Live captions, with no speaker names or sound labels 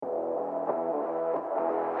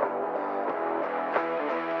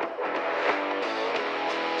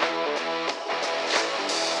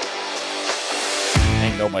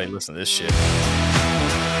nobody listen to this shit.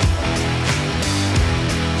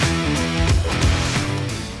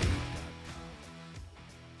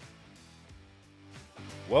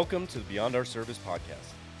 Welcome to the Beyond Our Service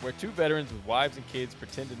podcast, where two veterans with wives and kids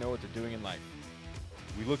pretend to know what they're doing in life.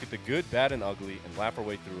 We look at the good, bad, and ugly and laugh our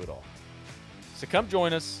way through it all. So come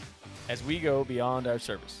join us as we go beyond our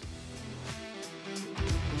service.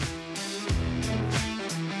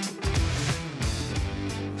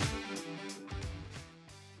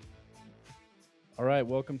 All right,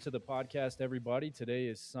 welcome to the podcast, everybody. Today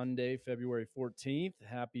is Sunday, February 14th.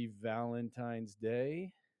 Happy Valentine's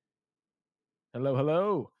Day. Hello,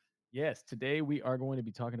 hello. Yes, today we are going to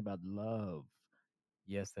be talking about love.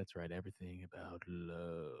 Yes, that's right. Everything about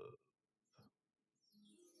love.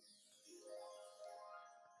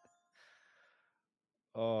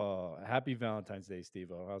 Oh, happy Valentine's Day,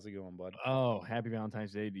 Steve-O. How's it going, bud? Oh, happy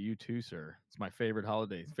Valentine's Day to you too, sir. It's my favorite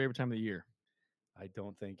holiday. It's favorite time of the year. I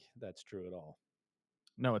don't think that's true at all.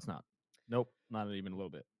 No, it's not. Nope, not even a little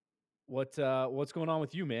bit. What's going on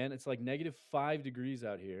with you, man? It's like -5 degrees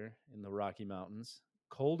out here in the Rocky Mountains.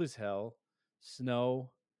 Cold as hell.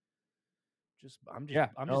 Snow. I'm just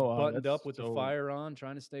buttoned up with the fire on,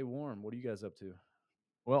 trying to stay warm. What are you guys up to?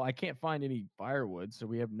 Well, I can't find any firewood, so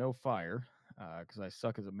we have no fire because I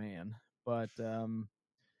suck as a man. But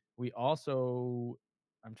we also,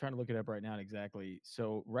 I'm trying to look it up right now exactly.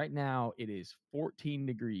 So right now it is 14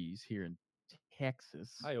 degrees here in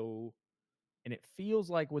Texas. Hi-oh. And it feels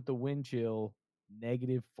like with the wind chill,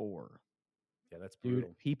 -4. Yeah, that's brutal.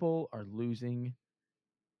 Dude, people are losing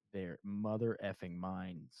their mother effing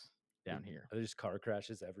minds down here. Are there just car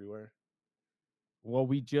crashes everywhere? Well,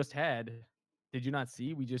 we just had, did you not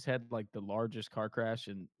see? We just had like the largest car crash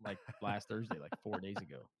in like last Thursday, like 4 days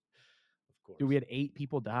ago. Of course. Dude, we had 8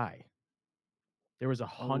 people die. There was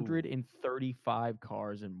 135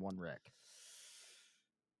 cars in one wreck.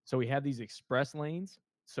 So we have these express lanes.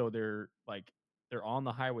 So they're on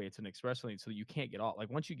the highway. It's an express lane, so you can't get off. Like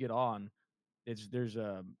once you get on, there's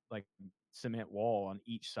a like cement wall on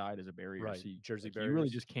each side as a barrier. Right. So Jersey you barriers. really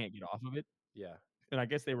just can't get off of it. Yeah. And I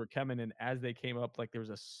guess they were coming in as they came up, like there was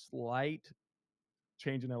a slight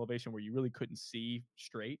change in elevation where you really couldn't see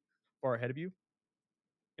straight far ahead of you.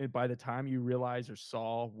 And by the time you realized or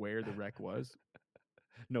saw where the wreck was,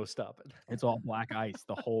 no stopping. It's all black ice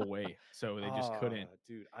the whole way. So they just couldn't.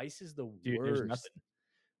 Dude, ice is the Dude, worst. there's nothing.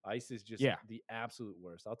 Ice is just the absolute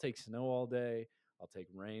worst. I'll take snow all day. I'll take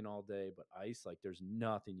rain all day, but ice, like there's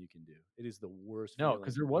nothing you can do. It is the worst. No,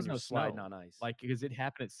 because there was no sliding snow on ice. Like because it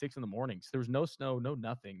happened at 6 in the morning. So there was no snow, no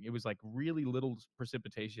nothing. It was like really little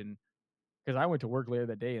precipitation. Because I went to work later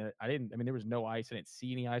that day and there was no ice. I didn't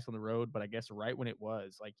see any ice on the road, but I guess right when it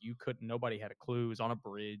was, like nobody had a clue. It was on a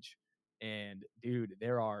bridge. And dude,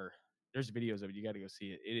 there's videos of it. You got to go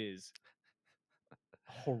see it. It is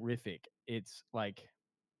horrific. It's like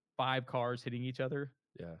 5 cars hitting each other.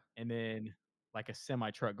 Yeah. And then like a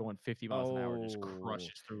semi truck going 50 miles an hour just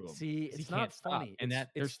crushes through them. See, it's not funny. And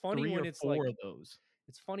it's funny when it's 4 of those.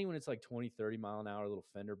 It's funny when it's like 20, 30 mile an hour little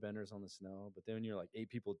fender benders on the snow, but then when you're like 8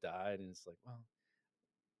 people died and it's like, well,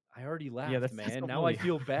 I already laughed, man. Now I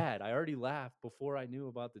feel bad. I already laughed before I knew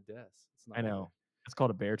about the deaths. It's not I know. It's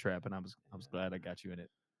called a bear trap, and I was glad I got you in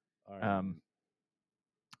it. All right.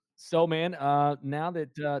 So man, now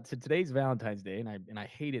that to today's Valentine's Day, and I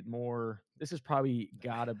hate it more. This is probably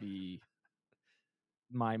gotta be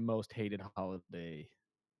my most hated holiday.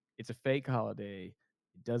 It's a fake holiday.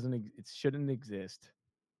 It shouldn't exist.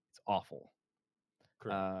 It's awful.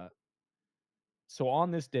 Correct. So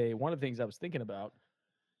on this day, one of the things I was thinking about,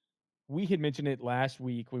 we had mentioned it last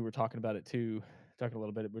week. We were talking about it too, talking a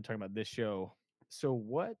little bit. We're talking about this show. So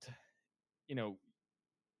what,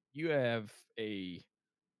 you have a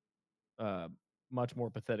much more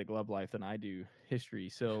pathetic love life than I do, history.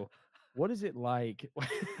 So what is it like?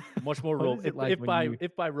 Much more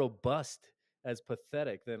if by robust as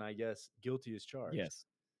pathetic, then I guess guilty as charged. Yes,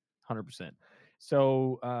 100%.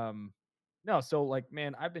 So no, so like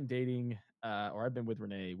man, I've been dating or I've been with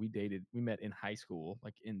Renee. We met in high school,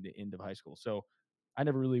 like in the end of high school. So I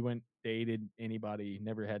never really dated anybody,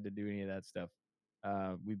 never had to do any of that stuff.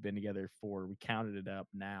 We've been together we counted it up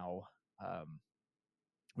now.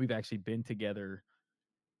 We've actually been together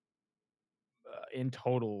in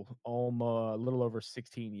total almost a little over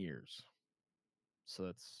 16 years. So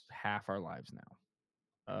that's half our lives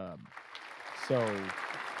now. So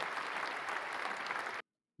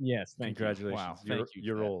yes, thank congratulations. You. Wow, thank you.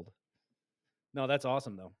 You're old. No, that's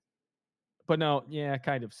awesome though. But no, yeah,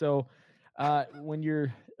 kind of. So when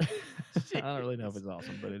you're I don't really know if it's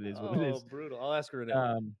awesome, but it is what it is. Oh, brutal. I'll ask her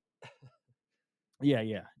now.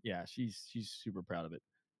 Yeah. She's super proud of it.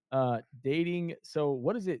 Dating. So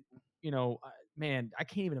what is it? Man, I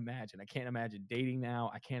can't even imagine. I can't imagine dating now.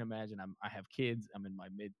 I can't imagine. I have kids. I'm in my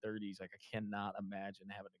mid 30s. Like I cannot imagine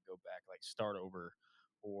having to go back, like start over,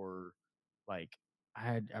 or like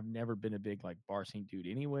I've never been a big like bar scene dude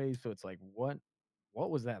anyway. So it's like what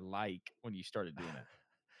was that like when you started doing it?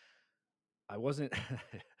 I wasn't.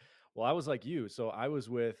 Well, I was like you. So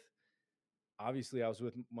obviously, I was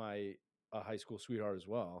with my high school sweetheart as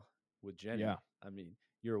well, with Yeah, Jenny. I mean,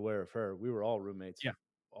 you're aware of her. We were yeah.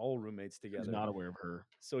 all roommates Who's together. not aware of her,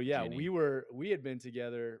 So yeah, Jenny? we had been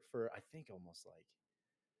together for I think almost like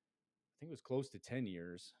I think it was close to 10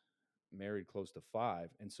 years, married close to 5.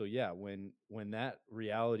 And so yeah, when that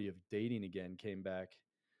reality of dating again came back,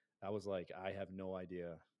 I was like, I have no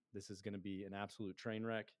idea. This is going to be an absolute train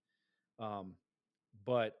wreck. Um,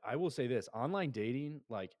 but I will say this, online dating,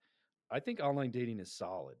 like I think online dating is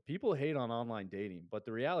solid. People hate on online dating, but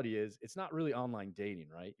the reality is it's not really online dating,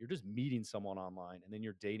 right? You're just meeting someone online and then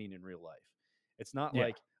you're dating in real life. It's not Yeah,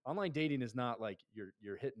 like online dating is not like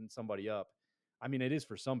you're hitting somebody up. I mean, it is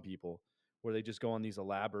for some people where they just go on these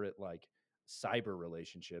elaborate like cyber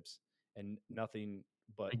relationships and nothing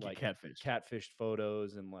but like get like catfished. catfished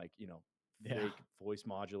photos and like, Yeah, fake voice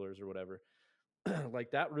modulars or whatever.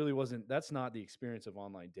 Like that really wasn't that's not the experience of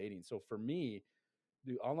online dating. So for me,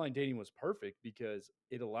 the online dating was perfect because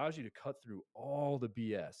it allows you to cut through all the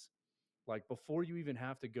BS. Like before you even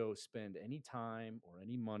have to go spend any time or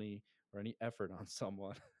any money or any effort on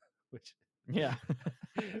someone, which yeah,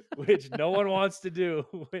 which no one wants to do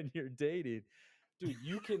when you're dating. Dude,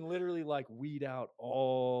 you can literally like weed out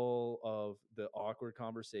all of the awkward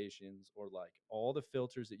conversations or like all the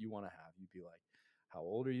filters that you want to have. You'd be like, how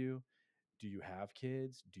old are you? Do you have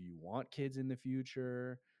kids? Do you want kids in the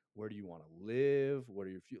future? Where do you want to live? What are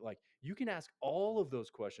your like you can ask all of those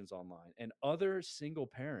questions online, and other single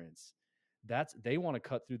parents, they want to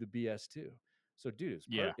cut through the BS too. So dude,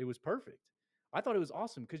 yeah. it was perfect. I thought it was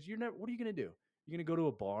awesome because you're never what are you going to do? You're going to go to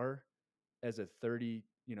a bar as a 30,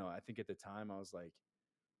 I think at the time I was like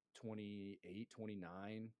 28,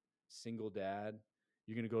 29, single dad.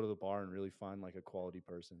 You're going to go to the bar and really find like a quality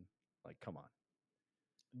person. Like come on.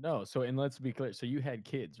 No, so and let's be clear. So you had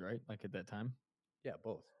kids, right? Like at that time? Yeah,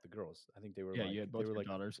 both the girls. I think Yeah, you had they both were your like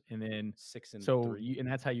daughters, and then 6 and so 3. you and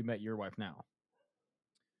that's how you met your wife now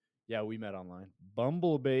Yeah, we met online.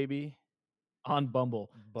 Bumble, baby. on Bumble.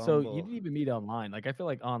 So you Bumble didn't even meet online. Like I feel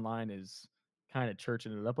like online is kind of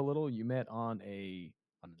churching it up a little. You met on a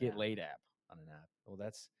on an get app. laid app. On an app. Well,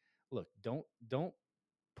 that's look. Don't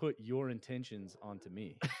put your intentions onto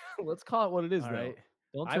me. Let's call it what it is, All though. right.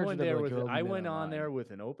 Don't church it up like, oh, we I met went on online. there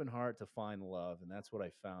with an open heart to find love, and that's what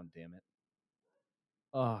I found. Damn it.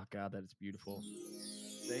 Oh God, that is beautiful.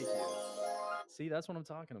 Thank you. See, that's what I'm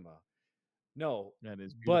talking about. No, That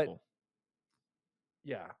is but beautiful.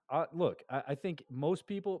 yeah, look, I think most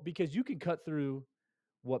people because you can cut through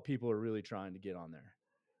what people are really trying to get on there,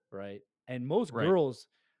 right? And most Right, girls,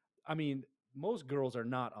 I mean, most girls are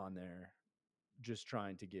not on there just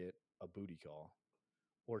trying to get a booty call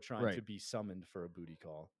or trying right. to be summoned for a booty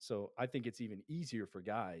call. So I think it's even easier for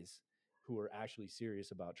guys who are actually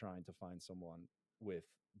serious about trying to find someone with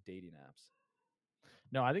dating apps.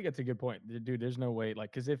 No, I think that's a good point, dude. There's no way,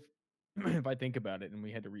 like, because if if I think about it and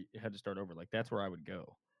we had to start over, like that's where I would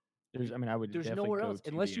go. I mean, I would There's definitely nowhere go else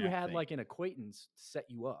to unless the you app had thing. like an acquaintance set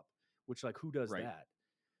you up, which like who does Right. that?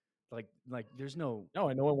 Like there's no No,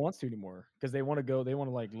 and no one wants to anymore because they want to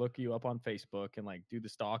like look you up on Facebook and like do the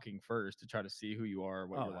stalking first to try to see who you are,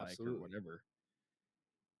 what oh, you're like, or absolutely. whatever,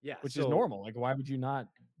 Yeah, which is so normal. Like, why would you not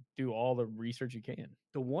do all the research you can?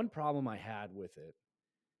 the one problem I had with it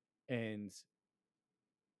and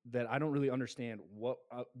that I don't really understand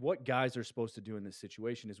what guys are supposed to do in this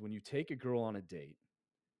situation is when you take a girl on a date,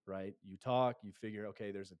 right? You talk, you figure,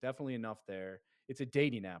 okay, there's definitely enough there. It's a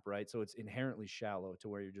dating app, right? So it's inherently shallow to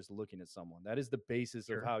where you're just looking at someone. That is the basis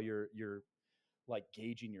of Sure. how you're like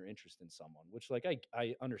gauging your interest in someone, which like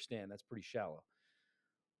I understand that's pretty shallow.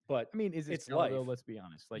 But I mean, is it it's shallow though? life. Let's be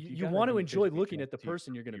honest. Like, you You got to want to be enjoy physically looking at attracted the to your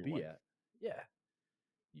person you're going to your be wife. at. Yeah.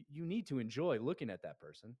 You need to enjoy looking at that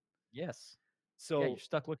person. Yes. Yeah, you're So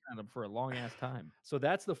stuck looking at them for a long ass time. so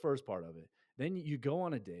that's the first part of it. Then you go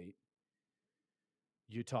on a date,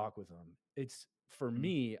 you talk with them. It's for Mhm.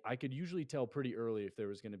 me, I could usually tell pretty early if there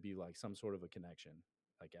was going to be like some sort of a connection,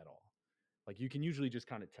 like at all. Like you can usually just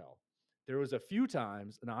kind of tell. There was a few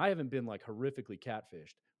times, and I haven't been like horrifically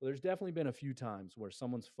catfished, but there's definitely been a few times where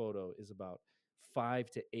someone's photo is about 5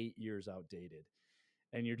 to 8 years outdated.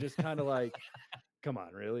 And you're just kind of like, come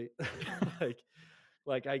on, really? like,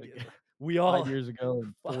 like I, Like we 5 all, years ago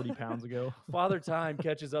and 40 pounds ago. father time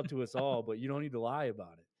catches up to us all, but you don't need to lie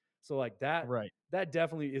about it. So like that, Right. that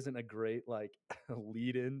definitely isn't a great like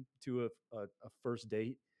lead in to a first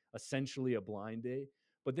date, essentially a blind date.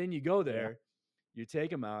 But then you go Yeah. there, you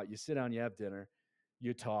take them out, you sit down, you have dinner,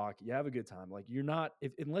 you talk, you have a good time. Like you're not,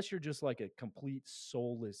 if, unless you're just like a complete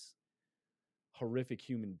soulless, horrific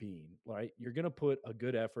human being, right? You're going to put a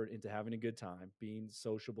good effort into having a good time, being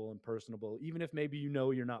sociable and personable, even if maybe you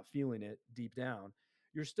know you're not feeling it deep down.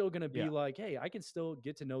 You're still going to be Yeah. like, hey, I can still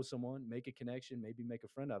get to know someone, make a connection, maybe make a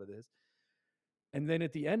friend out of this. And then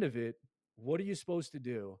at the end of it, what are you supposed to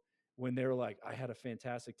do when they're like, I had a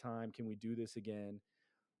fantastic time. Can we do this again?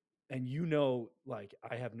 And you know, like,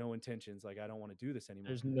 I have no intentions. Like, I don't want to do this anymore.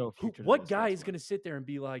 There's no Who, future to what this guy is whatsoever. going to sit there and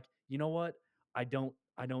be like, you know what? I don't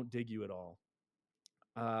dig you at all.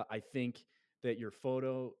 I think that your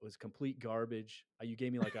photo was complete garbage. You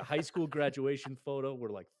gave me like a high school graduation photo. We're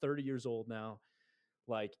like 30 years old now.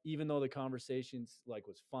 Like, even though the conversations like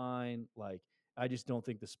was fine, like I just don't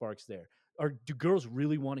think the spark's there. Or do girls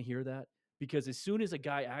really want to hear that? Because as soon as a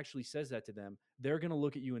guy actually says that to them, they're gonna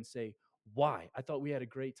look at you and say, why? I thought we had a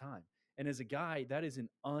great time. And as a guy, that is an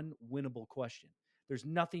unwinnable question. There's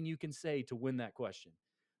nothing you can say to win that question.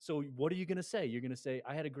 So what are you gonna say? You're gonna say,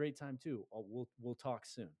 I had a great time too. Oh, we'll talk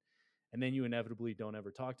soon. And then you inevitably don't ever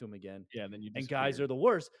talk to him again. Yeah, and then you And guys disappear. are the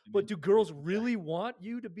worst. And But then do yeah, girls exactly. really want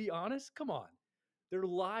you to be honest? Come on. They're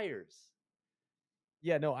liars.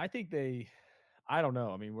 Yeah, no, I think I don't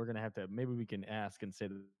know. I mean, we're gonna have to maybe we can ask and say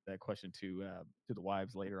that question to the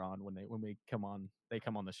wives later on when we come on they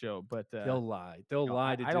come on the show. But They'll lie. They'll no,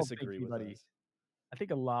 lie to I don't think disagree with anybody. us. I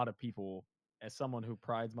think a lot of people, as someone who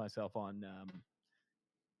prides myself on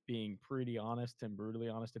being pretty honest and brutally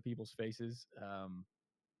honest to people's faces,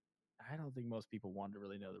 I don't think most people want to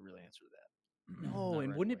really know the real answer to that. No, Not and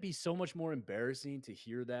right wouldn't it away. be so much more embarrassing to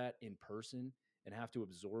hear that in person and have to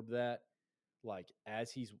absorb that like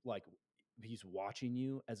as he's watching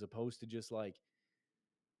you as opposed to just like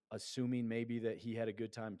assuming maybe that he had a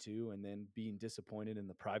good time too and then being disappointed in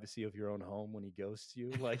the privacy of your own home when he ghosts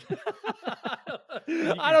you like And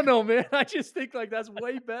you I can don't know, man. I just think like that's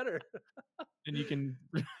way better. and you can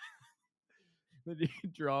then you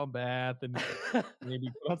can draw a bath and maybe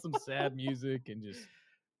put on some sad music and just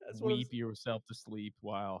That's what I'm weep yourself to sleep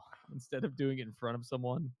while instead of doing it in front of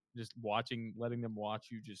someone, just letting them watch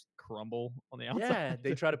you just crumble on the outside. Yeah,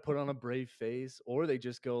 they try to put on a brave face, or they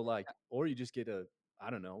just go like, or you just get a, I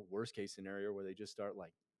don't know, worst case scenario where they just start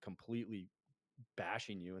like completely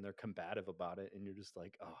bashing you and they're combative about it. And you're just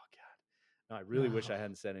like, oh God, no, I really wish I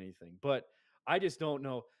hadn't said anything. But I just don't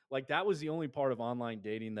know. Like, that was the only part of online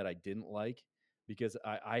dating that I didn't like because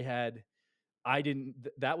I didn't,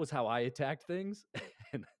 that was how I attacked things.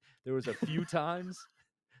 And there was a few times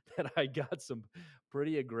that I got some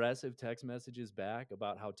pretty aggressive text messages back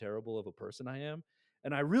about how terrible of a person I am.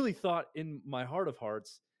 And I really thought in my heart of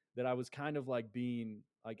hearts that I was kind of like being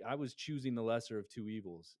like I was choosing the lesser of two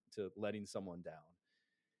evils to letting someone down.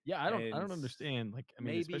 Yeah, I And don't understand. Like, I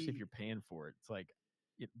mean, especially if maybe you're paying for it, it's like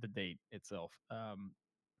the date itself.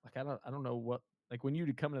 Like I don't know what like when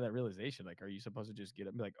you come to that realization. Like, are you supposed to just get up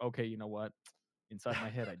and be like, okay, you know what? Inside my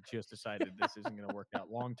head, I just decided this isn't going to work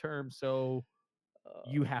out long term, so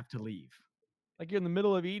you uh, have to leave. Like you're in the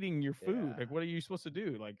middle of eating your food. yeah. Like, what are you supposed to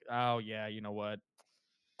do? Like, oh yeah, you know what?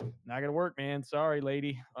 Not gonna work, man. Sorry,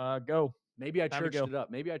 lady. Go. Maybe I Time to churched go. it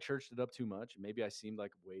up. Maybe I churched it up too much. Maybe I seemed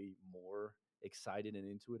like way more excited and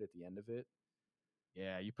into it at the end of it.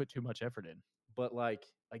 Yeah, you put too much effort in. But like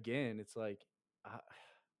again, it's like I,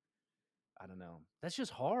 I don't know. That's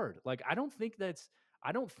just hard. Like I don't think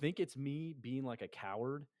it's me being like a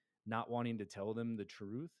coward, not wanting to tell them the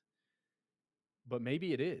truth, but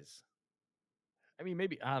maybe it is. I mean,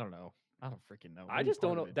 maybe I don't know. I don't freaking know. I Maybe just don't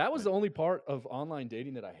part of know. it, That was but the only part of online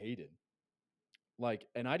dating that I hated. Like,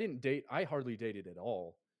 and I hardly dated at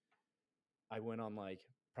all. I went on like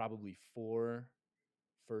probably 4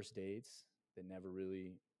 first dates that never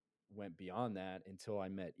really went beyond that until I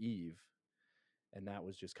met Eve. And that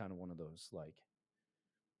was just kind of one of those like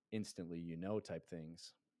instantly type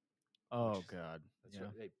things. Which oh is god, that's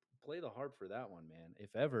right. yeah. Hey, play the harp for that one, man.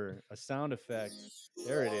 If ever a sound effect,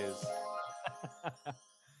 there it is.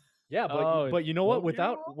 Yeah, Oh, it's but you know what? so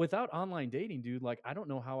beautiful. Without online dating, dude, like I don't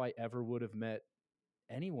know how I ever would have met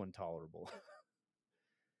anyone tolerable.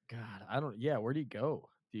 God, I don't. Yeah, where do you go?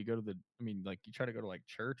 Do you go to the? I mean, like you try to go to like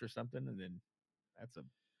church or something, and then that's a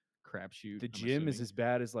crapshoot. The I'm gym is assuming. as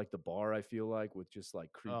bad as like the bar, I feel like, with just like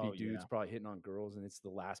creepy Oh dudes yeah, probably hitting on girls, and it's the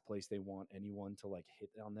last place they want anyone to like hit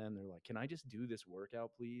on them. They're like, "Can I just do this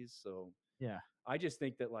workout, please?" So yeah. I just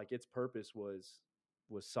think that like its purpose was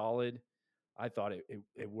solid. I thought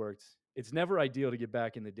it worked. It's never ideal to get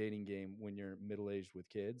back in the dating game when you're middle aged with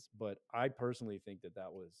kids, but I personally think that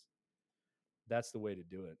That's the way to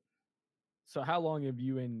do it. So how long did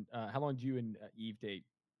you and Eve date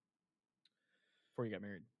before you got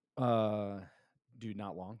married? Dude,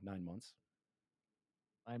 not long. 9 months.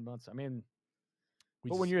 9 months. I mean, We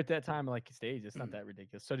but when just you're at that time, like stage, it's not that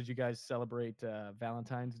ridiculous. So did you guys celebrate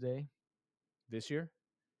Valentine's Day? this year.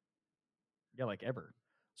 Yeah, like ever.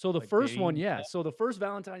 So the Like first one, dating? yeah. So the first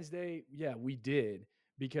Valentine's Day, yeah, we did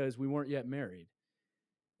because we weren't yet married.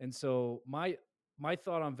 And so my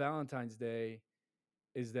thought on Valentine's Day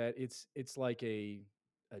is that it's like a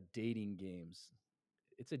dating games.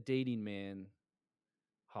 It's a dating man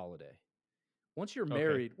holiday. Okay. Once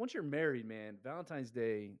you're married, man, Valentine's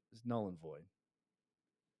Day is null and void.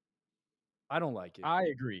 I don't like it. I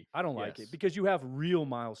agree. I don't like it Yes. because you have real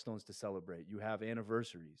milestones to celebrate. You have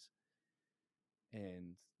anniversaries.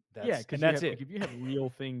 And Yeah, that's because you that's have like it. if you have real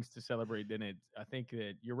things to celebrate, then I think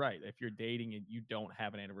that you're right. If you're dating and you don't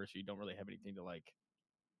have an anniversary, you don't really have anything to like,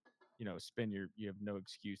 spend you have no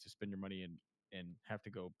excuse to spend your money and have to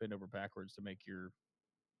go bend over backwards to make your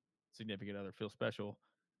significant other feel special.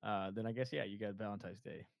 Then I guess yeah, you got Valentine's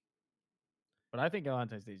Day. But I think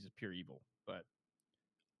Valentine's Day is just pure evil. But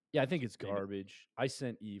Yeah, I think it's they know. garbage. I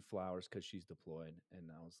sent Eve flowers because she's deployed, and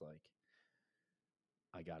I was like,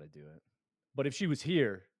 I got to do it. But if she was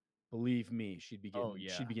here, believe me, Oh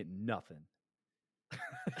yeah. she'd be getting nothing.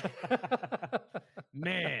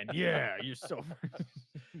 Man, yeah, you're so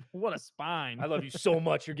what a spine. I love you so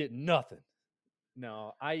much, you're getting nothing.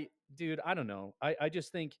 No, dude, I don't know. I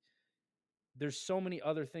just think there's so many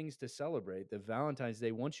other things to celebrate. The Valentine's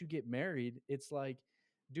Day, once you get married, it's like,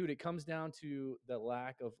 dude, it comes down to the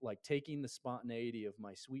lack of like taking the spontaneity of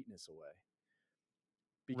my sweetness away.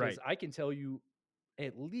 Because Right. I can tell you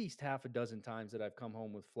at least half a dozen times that I've come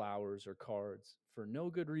home with flowers or cards for no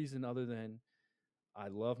good reason other than I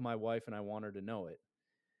love my wife and I want her to know it.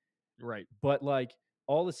 Right. But like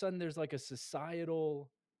all of a sudden there's like a societal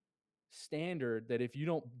standard that if you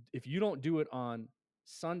don't do it on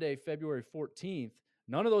Sunday, February 14th,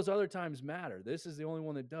 none of those other times matter. This is the only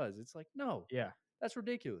one that does. It's like, no, Yeah. that's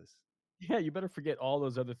ridiculous. Yeah, you better forget all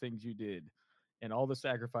those other things you did and all the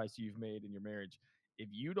sacrifice you've made in your marriage. If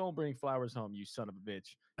you don't bring flowers home, you son of a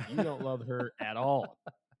bitch, you don't love her at all.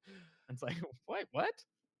 It's like, what?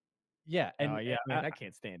 Yeah, No, yeah, man, I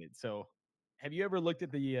can't stand it. So, have you ever looked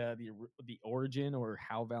at the origin or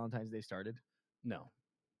how Valentine's Day started? no.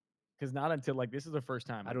 Because not until like this is the first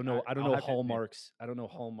time. I Like don't know. I don't I'll know have to admit, Hallmark's. I don't know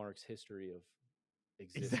Hallmark's history of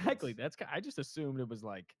exactly. existence. I just assumed it was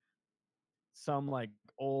like some like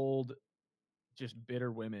old, just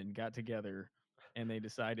bitter women got together and they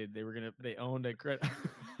decided they owned a credit.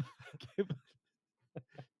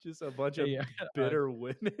 Just a bunch of a, bitter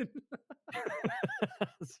women.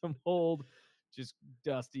 some old, just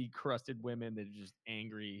dusty, crusted women that are just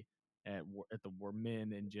angry at the war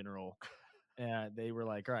men in general. They were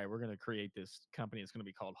like, all right, we're going to create this company. It's going to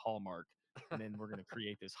be called Hallmark. And then we're going to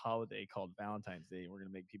create this holiday called Valentine's Day. And we're going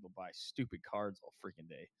to make people buy stupid cards all freaking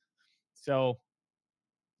day. So,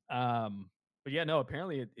 but yeah, no,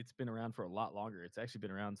 apparently it's been around for a lot longer. It's actually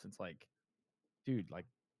been around since like, dude, like,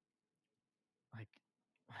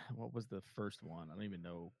 what was the first one? I don't even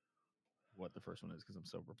know what the first one is because I'm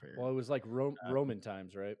so prepared. Well, it was like Uh, Roman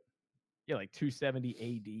times, right? yeah, like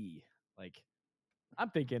 270 AD. Like,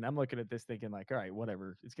 I'm looking at this thinking like, all right,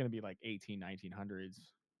 whatever. It's going to be like 1900s,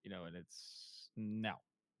 and it's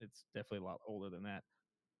definitely a lot older than that.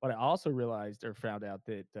 But I also realized or found out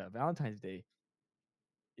that Valentine's Day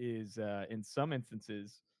is, in some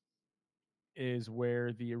instances, is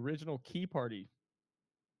where the original Key Party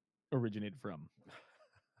originated from.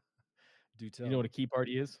 Do tell. You know what a Key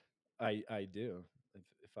Party is? I do.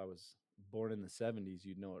 If I was born in the 70s,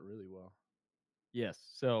 you'd know it really well. Yes.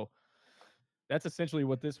 So that's essentially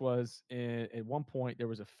what this was. At one point, there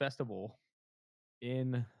was a festival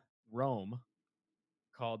in Rome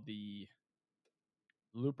called the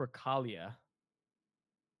Lupercalia.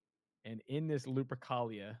 And in this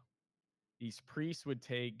Lupercalia, these priests would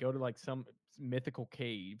go to like some mythical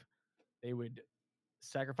cave. They would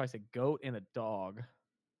sacrifice a goat and a dog,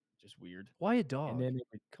 just weird. Why a And dog? then they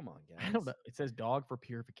would, Come on, guys. I don't know. It says dog for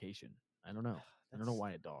purification. I don't know. I don't know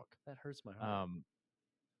why a dog. That hurts my heart.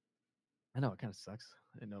 I know it kind of sucks.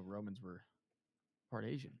 I didn't know Romans were part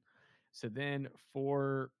Asian. So then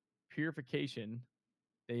for purification,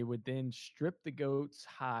 they would then strip the goat's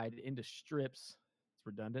hide into strips. It's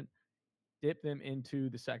redundant. Dip them into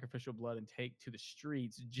the sacrificial blood and take to the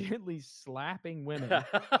streets, gently slapping women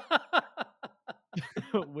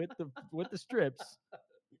with the strips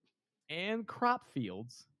and crop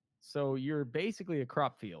fields. So you're basically a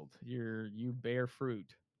crop field. You bear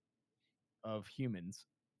fruit of humans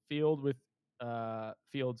filled with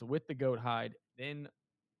fields with the goat hide. Then,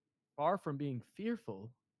 far from being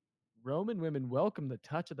fearful, Roman women welcomed the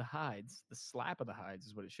touch of the hides, the slap of the hides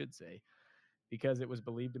is what it should say, because it was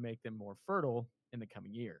believed to make them more fertile in the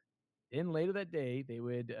coming year. Then later that day, they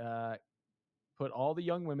would put all the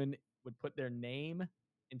young women would put their name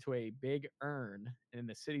into a big urn, and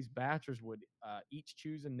the city's bachelors would each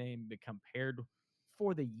choose a name to become paired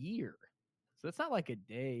for the year. So it's not like a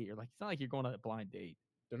day, or like it's not like you're going on a blind date.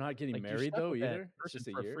 They're not getting Like you're married stuck though with that either. It's person just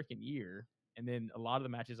a for a year. freaking year, and then a lot of the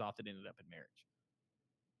matches often ended up in marriage.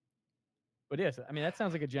 But yes, I mean that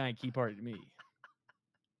sounds like a giant key party to me.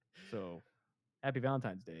 So, happy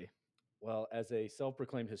Valentine's Day. Well, as a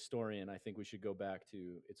self-proclaimed historian, I think we should go back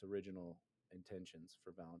to its original intentions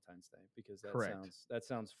for Valentine's Day because Correct. that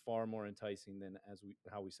sounds far more enticing than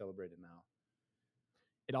how we celebrate it now.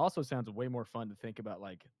 It also sounds way more fun to think about,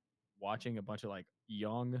 like watching a bunch of like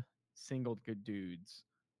young single good dudes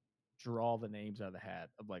draw the names out of the hat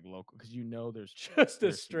of like local, because there's Just a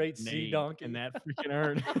there's some straight sea grenades donkey. in that freaking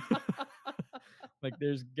urn. Like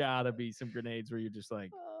there's gotta be some grenades where you're just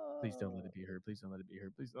like, please don't let it be her. Please don't let it be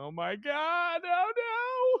her. Please. Oh my God. Oh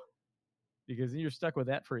no. Because then you're stuck with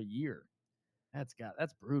that for a year. That's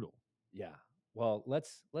brutal. Yeah. Well,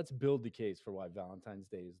 let's build the case for why Valentine's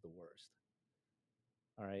Day is the worst.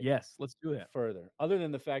 All right. Yes, let's do that. Further, other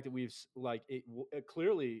than the fact that we've it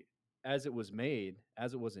clearly, as it was made,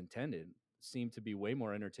 as it was intended, seemed to be way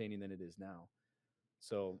more entertaining than it is now.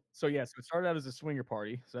 So yeah, so it started out as a swinger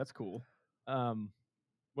party, so that's cool.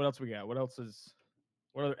 What else we got? What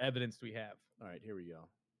other evidence do we have? All right, here we go.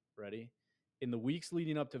 Ready? In the weeks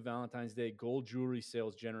leading up to Valentine's Day, gold jewelry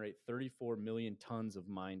sales generate 34 million tons of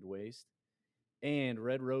mined waste, and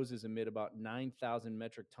red roses emit about 9,000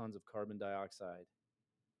 metric tons of carbon dioxide.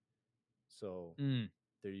 So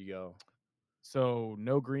there you go. So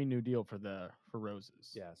no Green New Deal for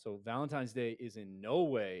roses. Yeah. So Valentine's Day is in no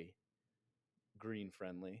way green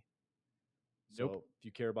friendly. Nope. So if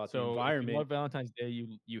you care about the environment, if you love Valentine's Day,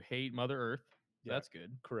 you hate Mother Earth. Yeah, that's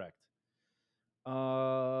good. Correct.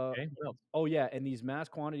 Okay, what else? Oh yeah, and these mass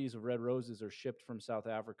quantities of red roses are shipped from South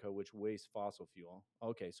Africa, which wastes fossil fuel.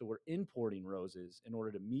 Okay, so we're importing roses in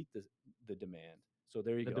order to meet the demand. So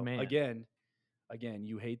there you go. Demand. Again,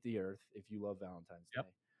 you hate the earth if you love Valentine's Day.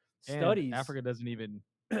 Studies. And Africa doesn't even.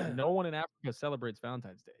 No one in Africa celebrates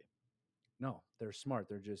Valentine's Day. No, they're smart.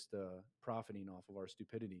 They're just profiting off of our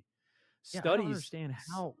stupidity. Yeah, I don't understand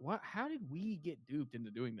how did we get duped into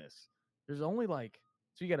doing this? There's only so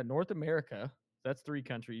you got a North America. That's 3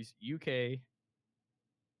 countries: UK,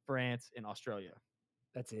 France, and Australia.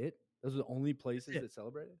 That's it. Those are the only places that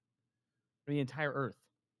celebrate it. The entire Earth.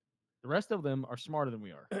 The rest of them are smarter than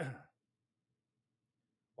we are.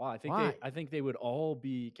 Wow, I think they would all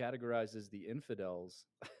be categorized as the infidels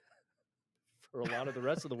for a lot of the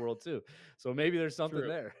rest of the world too. So maybe there's something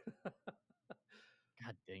there.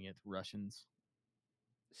 God dang it, Russians.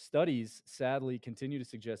 Studies sadly continue to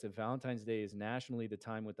suggest that Valentine's Day is nationally the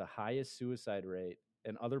time with the highest suicide rate,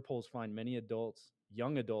 and other polls find many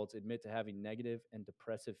young adults admit to having negative and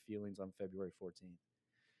depressive feelings on February 14th.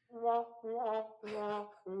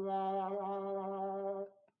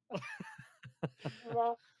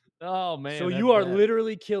 Oh man. So you are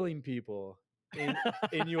literally killing people in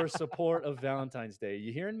your support of Valentine's Day.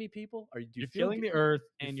 You hearing me, people? You're killing the earth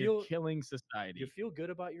and you're killing society. You feel good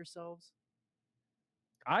about yourselves?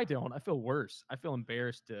 I don't. I feel worse. I feel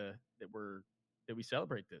embarrassed that we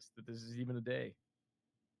celebrate this, that this is even a day.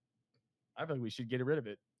 I feel like we should get rid of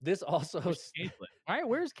it. This also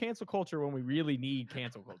where's cancel culture when we really need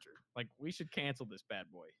cancel culture? Like we should cancel this bad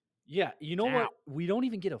boy. Yeah, you know what? We don't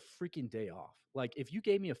even get a freaking day off. Like if you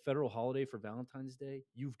gave me a federal holiday for Valentine's Day,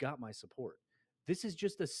 you've got my support. This is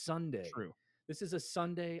just a Sunday. True. This is a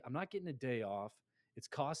Sunday. I'm not getting a day off. It's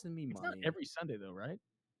costing me money. It's not every Sunday though, right?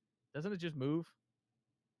 Doesn't it just move?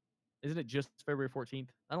 Isn't it just February 14th?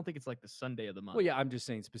 I don't think it's like the Sunday of the month. Well, yeah, I'm just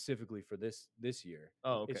saying specifically for this year.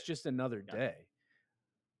 Oh, okay. It's just another day.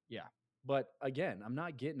 Yeah. But again, I'm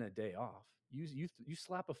not getting a day off. You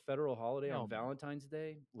slap a federal holiday on Valentine's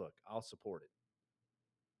Day, look, I'll support it.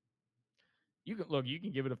 You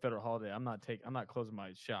can give it a federal holiday. I'm not closing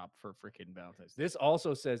my shop for freaking Valentine's Day. This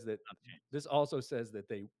also says that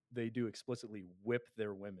they do explicitly whip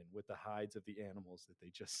their women with the hides of the animals that they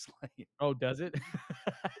just slain. Oh, does it?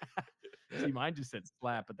 See, mine just said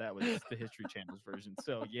slap, but that was the History Channel's version.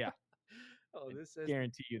 So yeah. Oh, this says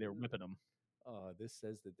guarantee you they're whipping them. This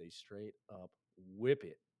says that they straight up whip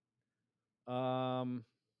it.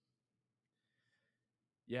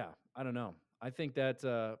 Yeah, I don't know. I think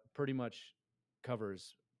that pretty much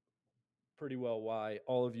covers pretty well why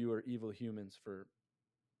all of you are evil humans for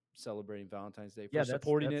celebrating Valentine's Day, Yeah, for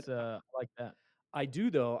supporting it. I like that. I do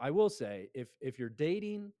though. I will say, if you're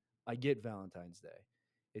dating, I get Valentine's Day.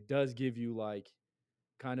 It does give you like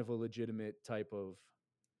kind of a legitimate type of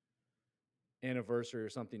anniversary or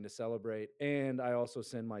something to celebrate. And I also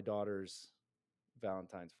send my daughters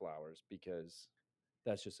Valentine's flowers because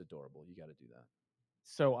that's just adorable. You got to do that.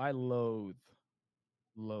 So I loathe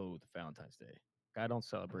Valentine's Day. I don't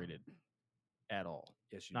celebrate it at all.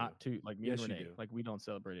 Yes, you do. Not to like me and Yes, you Renee. do. Like we don't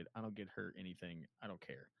celebrate it. I don't get her anything. I don't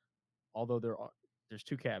care. Although there's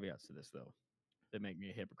two caveats to this though that make me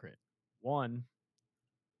a hypocrite. One,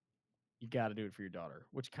 you got to do it for your daughter,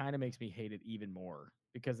 which kind of makes me hate it even more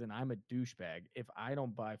because then I'm a douchebag. If I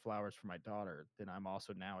don't buy flowers for my daughter, then I'm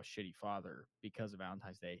also now a shitty father because of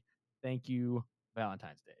Valentine's Day. Thank you,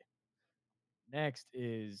 Valentine's Day. Next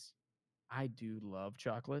is I do love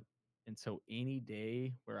chocolate. And so any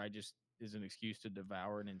day where I just is an excuse to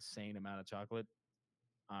devour an insane amount of chocolate,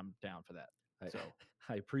 I'm down for that. So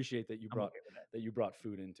I appreciate that I'm okay with that. you brought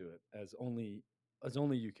food into it as only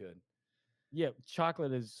you could. Yeah,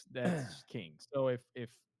 chocolate is that's king. So if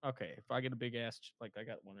okay, if I get a big ass like I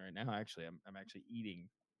got one right now, actually, I'm actually eating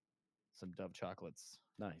some Dove chocolates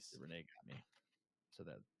Nice. that Renee got me. So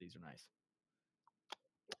that these are nice.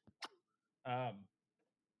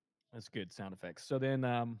 That's good sound effects. So then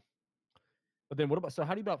but then what about so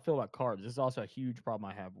how do you feel about cards? This is also a huge problem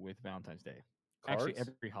I have with Valentine's Day. Cards? Actually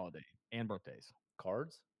every holiday and birthdays.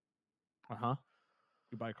 Cards? Uh-huh.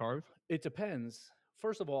 You buy cards? It depends.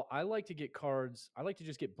 First of all, I like to get cards. I like to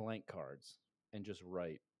just get blank cards and just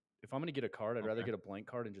write. If I'm going to get a card, I'd rather Okay. get a blank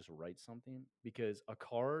card and just write something, because a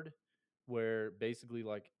card where basically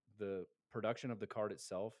like the production of the card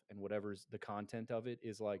itself and whatever's the content of it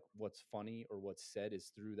is like what's funny or what's said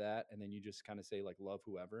is through that. And then you just kind of say like love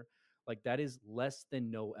whoever, like that is less than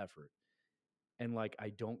no effort. And like, I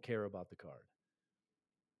don't care about the card.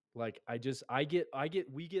 Like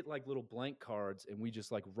we get like little blank cards and we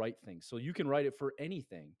just like write things. So you can write it for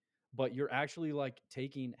anything, but you're actually like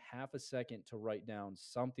taking half a second to write down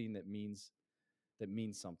something that means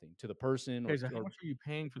something to the person Okay, so how or much are you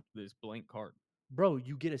paying for this blank card? bro,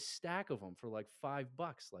 you get a stack of them for like $5,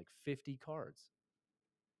 like 50 cards.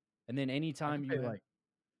 And then I anytime could you pay have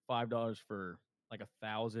like $5 for like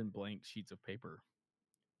 1,000 blank sheets of paper.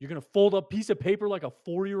 you're going to fold up piece of paper like a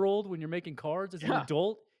 4-year-old when you're making cards as an Yeah.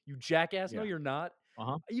 adult, you jackass. No, Yeah. you're not.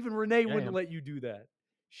 Uh-huh. Even Renee Yeah, I wouldn't am. let you do that.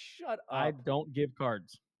 Shut I up. don't give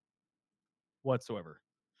cards whatsoever.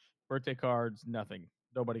 Birthday cards, nothing.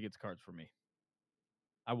 Nobody gets cards from me.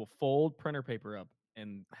 I will fold printer paper up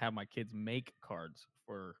and have my kids make cards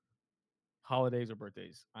for holidays or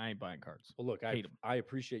birthdays. I ain't buying cards. Well, look, Hate them. I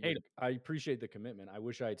appreciate Hate them. I appreciate the commitment. I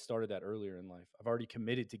wish I had started that earlier in life. I've already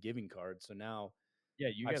committed to giving cards, so now Yeah,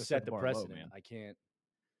 you I've got to set set the the bar low, precedent. man. I can't.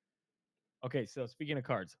 Okay, so speaking of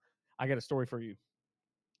cards, I got a story for you.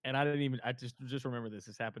 And I just remember this.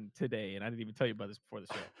 This happened today, and I didn't even tell you about this before the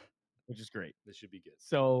show, which is great. This should be good.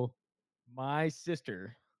 So my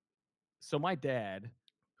sister, so my dad,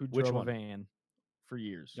 who Which drove a one? van for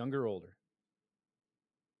years, Younger or older?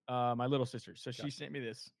 my little sister. So she Gotcha. sent me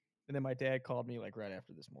this, and then my dad called me like right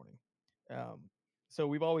after this morning. So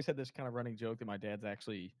we've always had this kind of running joke that my dad's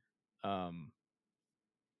actually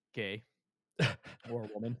gay or a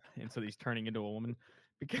woman, and so he's turning into a woman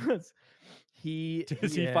because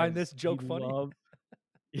Does he find this joke funny?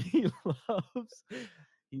 He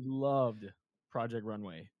loved Project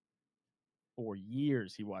Runway. For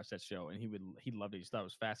years, he watched that show, and he loved it. He thought it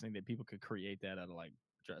was fascinating that people could create that out of like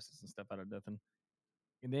dresses and stuff out of nothing.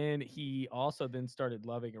 And then he also then started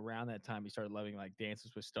loving around that time. He started loving like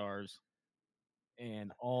Dances with Stars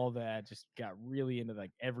and all that. Just got really into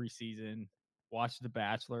like every season. Watched The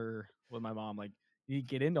Bachelor with my mom. Like you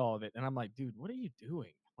get into all of it, and I'm like, dude, what are you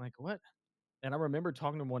doing? Like what? And I remember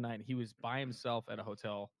talking to him one night. And he was by himself at a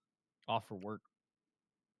hotel, off for work,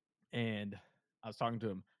 and I was talking to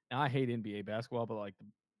him. Now I hate NBA basketball, but like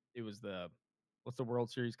it was the what's the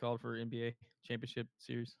World Series called for NBA championship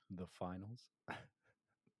series? The finals.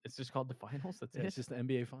 It's just called the finals. That's Yeah, it. it's just the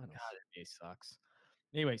NBA finals. God, NBA sucks.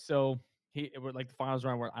 Anyway, so it was like the finals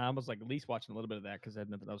round where I was like at least watching a little bit of that because I had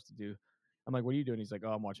nothing else to do. I'm like, what are you doing? He's like,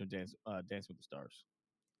 oh, I'm watching Dance with the Stars.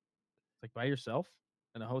 It's like by yourself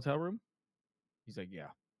in a hotel room. He's like, yeah.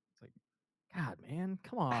 It's like, God, man,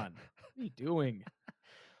 come on. What are you doing?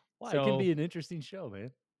 Well, it can be an interesting show, man.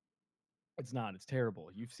 It's not. It's terrible.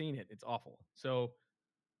 You've seen it. It's awful. So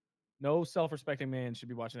no self-respecting man should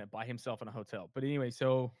be watching that by himself in a hotel. But anyway,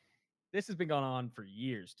 so this has been going on for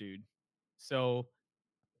years, dude. So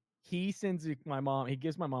he sends my mom. He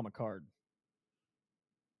gives my mom a card.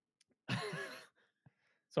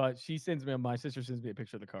 So she sends me. My sister sends me a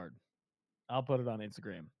picture of the card. I'll put it on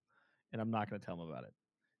Instagram. and I'm not going to tell him about it.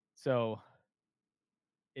 So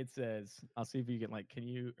it says, I'll see if you can can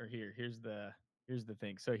you or here's the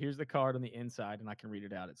thing. So here's the card on the inside, and I can read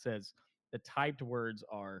it out. It says the typed words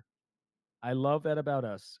are, I love that about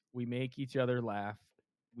us. We make each other laugh.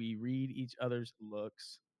 We read each other's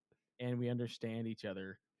looks, and we understand each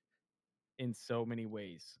other in so many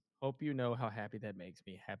ways. Hope you know how happy that makes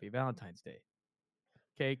me. Happy Valentine's Day.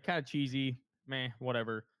 Okay, kind of cheesy, meh,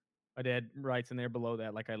 whatever. My dad writes in there below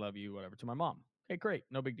that, like, I love you, whatever, to my mom. Okay, great,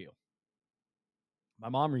 no big deal. My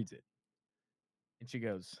mom reads it, and she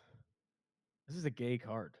goes, this is a gay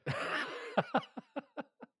card.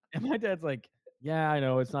 And my dad's like, yeah, I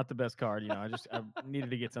know, it's not the best card. I needed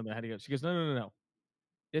to get something. I had to go. She goes, no, no, no, no.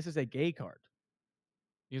 This is a gay card.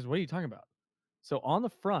 He goes, what are you talking about? So on the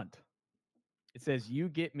front, it says, you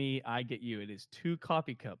get me, I get you. It is 2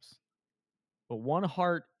 coffee cups, but one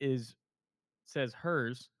heart says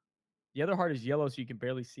hers. The other heart is yellow, so you can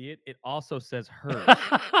barely see it. It also says hers.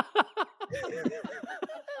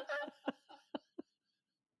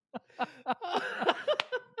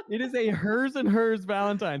 It is a hers and hers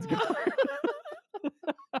Valentine's card.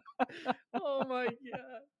 Oh my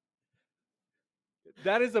god.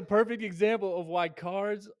 That is a perfect example of why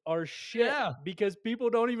cards are shit. Yeah. Because people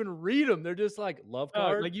don't even read them. They're just like, love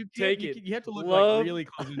card, like you take can't, it. you have to look Love, really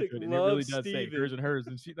close into it, and it love really does say Steven. hers and hers.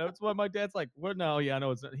 And that's why my dad's like, "What? No, yeah, I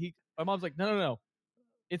know it's not." My mom's like, "No, no, no,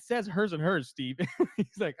 it says hers and hers, Steve." He's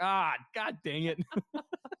like, "Ah, god dang it!"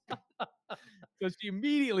 So she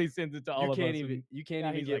immediately sends it to all of us. You can't even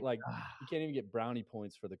get you can't even get brownie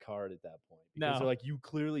points for the card at that point, because they're like, you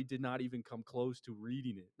clearly did not even come close to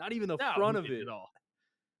reading it. Not even the front of it at all.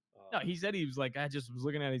 No, he said he was like, I just was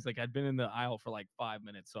looking at it. He's like, I'd been in the aisle for like 5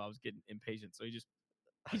 minutes, so I was getting impatient. So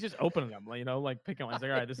he's just opening them, like picking one. He's like,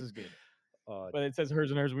 all right, this is good. But it says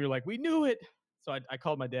hers and hers. We were like, we knew it. So I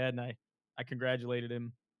called my dad, and I congratulated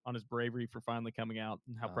him on his bravery for finally coming out,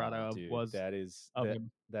 and how proud I was. That is him.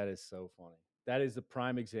 That is so funny. That is the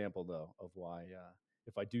prime example, though, of why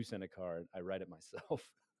if I do send a card, I write it myself.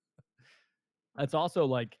 That's also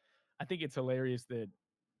like, I think it's hilarious that,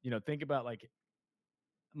 think about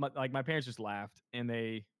my parents just laughed, and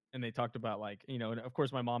they talked about and of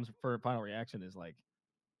course my mom's final reaction is like,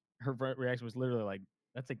 her reaction was literally like,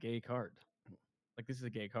 that's a gay card. Like, this is a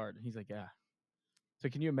gay card. And he's like, yeah. So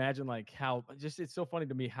can you imagine how it's so funny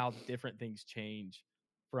to me how different things change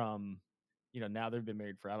from, now they've been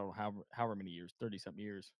married for, I don't know, however many years, 30 something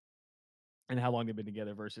years, and how long they've been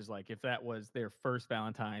together versus if that was their first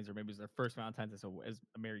Valentine's, or maybe it was their first Valentine's as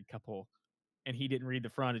a married couple, and he didn't read the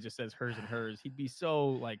front, it just says hers and hers. He'd be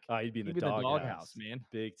so he'd be in the doghouse, man.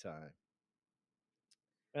 Big time.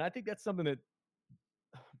 And I think that's something that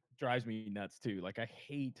drives me nuts too. I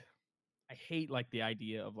hate the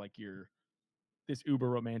idea of this uber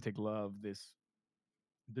romantic love,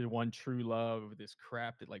 the one true love, this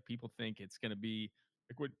crap that people think it's gonna be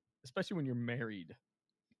especially when you're married,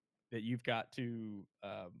 that you've got to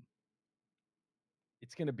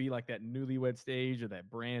it's gonna be like that newlywed stage or that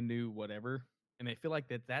brand new whatever, and they feel like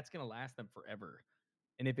that's gonna last them forever.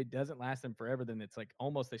 And if it doesn't last them forever, then it's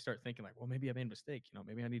almost they start thinking well, maybe I made a mistake.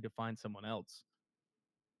 Maybe I need to find someone else.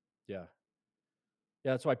 Yeah.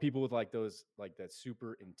 Yeah, that's why people with those that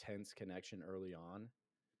super intense connection early on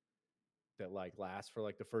that lasts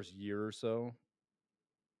for the first year or so,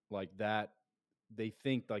 that, they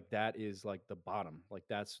think that is the bottom.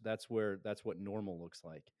 That's what normal looks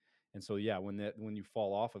like. And so yeah, when you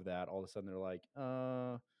fall off of that, all of a sudden they're like,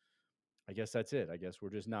 I guess that's it. I guess we're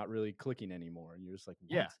just not really clicking anymore. And you're just like,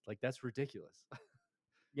 what? Yeah. That's ridiculous.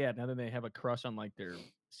 Yeah, now then they have a crush on their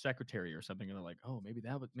secretary or something, and they're like, "Oh, maybe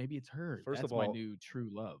it's her. That's my new true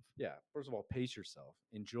love." Yeah. First of all, pace yourself.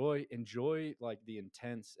 Enjoy the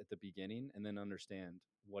intense at the beginning, and then understand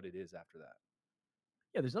what it is after that.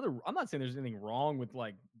 Yeah, I'm not saying there's anything wrong with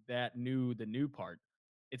the new part.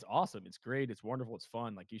 It's awesome. It's great. It's wonderful. It's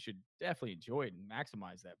fun. You should definitely enjoy it and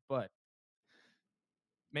maximize that. But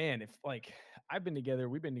man, if we've been together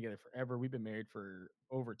forever. We've been married for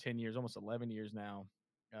over 10 years, almost 11 years now.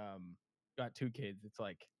 Got 2 kids. It's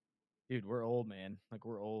dude, we're old, man.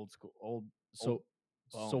 We're old school, old. So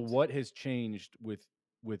what has changed with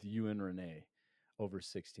you and Renee over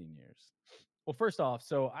 16 years? Well, first off,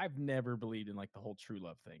 so I've never believed in the whole true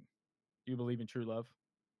love thing. Do you believe in true love?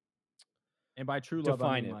 And by true love,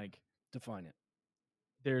 I mean define it.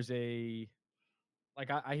 There's a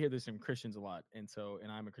I hear this from Christians a lot, and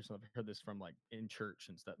I'm a Christian. I've heard this from in church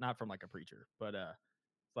and stuff, not from a preacher, but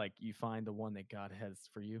it's you find the one that God has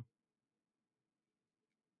for you.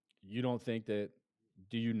 You don't think that?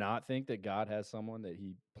 Do you not think that God has someone that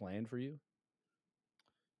He planned for you?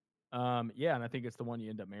 Yeah, and I think it's the one you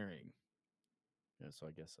end up marrying. Yeah, so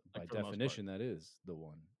I guess by like for the most part. definition, that is the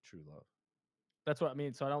one true love. That's what I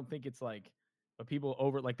mean. So I don't think it's like, but people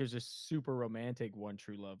over like there's this super romantic one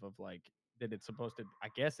true love of like that it's supposed to. I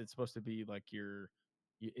guess it's supposed to be like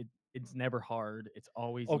it's never hard. It's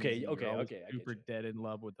always Okay, easy. You're okay, always okay, I get super you. dead in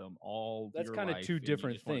love with them all That's your kind of life, two and you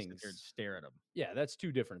different just want to sit there and things. stare at them. Yeah, that's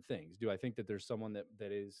two different things. Do I think that there's someone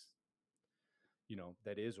that is,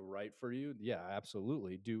 that is right for you? Yeah,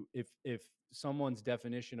 absolutely. Do if someone's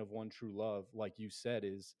definition of one true love, like you said,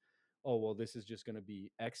 is, oh well, this is just going to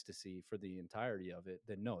be ecstasy for the entirety of it,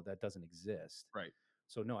 then no, that doesn't exist. Right.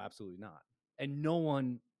 So no, absolutely not. And no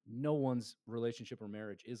one's relationship or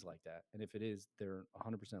marriage is like that. And if it is, they're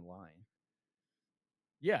 100% lying.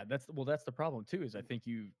 Yeah. That's the problem too. Is I think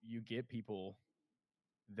you get people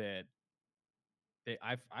that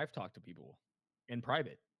I've talked to people in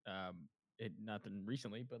private. Nothing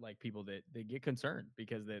recently, but like people that they get concerned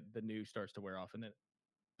because the news starts to wear off, and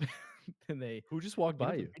then then they, Who just walked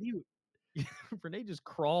by the you? video. Renee just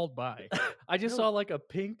crawled by. I just saw like a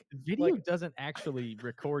pink, The video like doesn't actually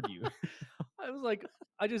record you. I was like,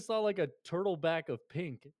 I just saw like a turtle back of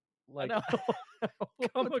pink, I like know.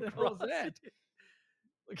 come What the hell is across that? it.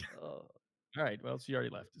 Like, Oh, all right, well, she already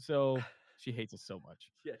left. So she hates us so much.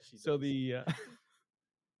 yeah, she So does. the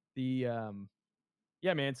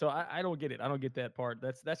yeah, man. So I don't get it. I don't get that part.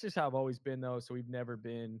 That's just how I've always been though. So we've never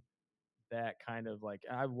been that kind of like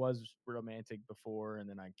I was romantic before, and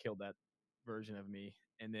then I killed that version of me.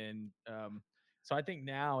 And then so I think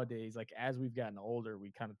nowadays, like as we've gotten older,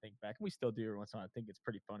 we kind of think back, and we still do every once in a while. I think it's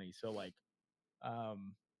pretty funny. So like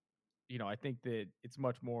um, I think that it's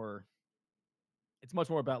much more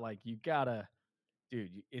about like you gotta, dude,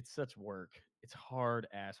 it's such work. It's hard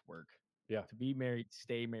ass work Yeah. to be married,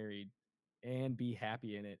 stay married, and be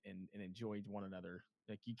happy in it and enjoy one another.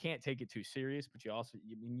 Like you can't take it too serious, but you also,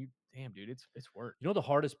 I mean, you damn, dude, it's work. The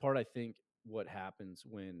hardest part, I think, what happens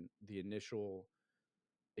when the initial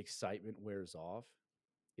excitement wears off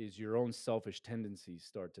is your own selfish tendencies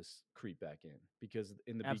start to creep back in. Because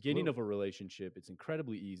in the beginning Absolutely. of a relationship, it's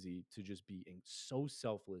incredibly easy to just be so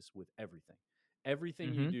selfless with everything.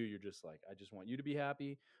 Everything you Mm-hmm. do, you're just like, I just want you to be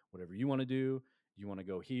happy. Whatever you want to do. Do you want to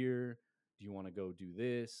go here? Do you want to go do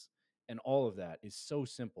this? And all of that is so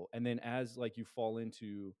simple. And then as like you fall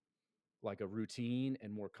into like a routine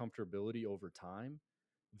and more comfortability over time,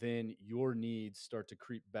 then your needs start to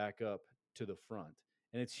creep back up to the front.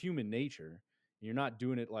 And it's human nature. You're not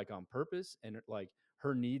doing it like on purpose. And like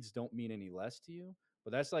her needs don't mean any less to you.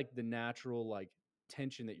 But that's like the natural like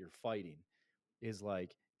tension that you're fighting is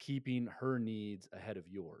like keeping her needs ahead of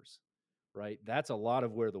yours. Right. That's a lot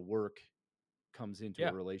of where the work comes into a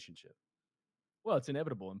Yeah. relationship. Well, it's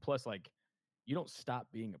inevitable. And plus, like, you don't stop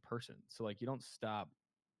being a person. So like you don't stop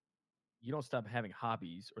having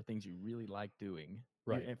hobbies or things you really like doing.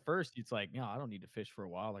 You Right. at first it's like, no, I don't need to fish for a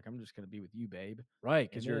while. Like I'm just gonna be with you, babe.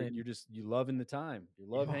 Right. Cause And you're then you're just you loving the time. You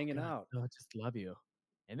love oh hanging God, out. no, I just love you.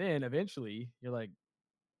 And then eventually you're like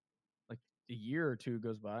a year or two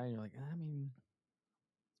goes by and you're like, I mean,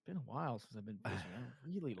 it's been a while since I've been fishing. I don't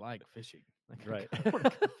really like fishing. Like I Right. kind of want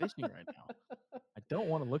to go fishing right now. I don't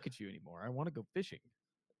want to look at you anymore. I want to go fishing.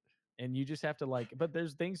 And you just have to like, but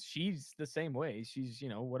there's things she's the same way. She's,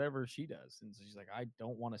 whatever she does. And so she's like, I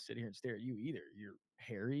don't want to sit here and stare at you either. You're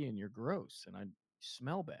hairy and you're gross and I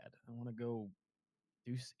smell bad. I want to go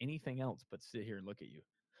do anything else but sit here and look at you.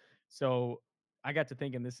 So I got to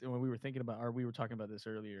thinking this when we were thinking about, or we were talking about this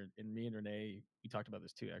earlier, and me and Renee, we talked about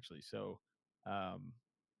this too, actually. So, um,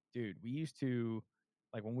 dude, we used to,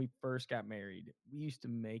 like, when we first got married, we used to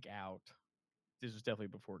make out. This was definitely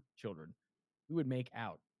before children. We would make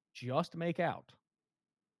out, just make out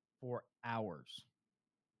for hours.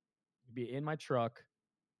 We'd be in my truck.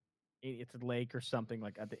 It's a lake or something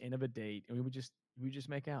like at the end of a date, and we just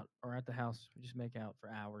make out, or at the house, we just make out for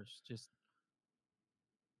hours. Just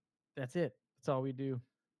that's it. That's all we do.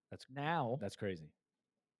 That's Now, that's crazy.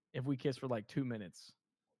 if we kiss for like 2 minutes,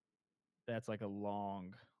 that's like a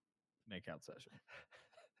long makeout session.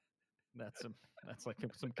 That's some that's like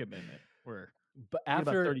some commitment. Where But you get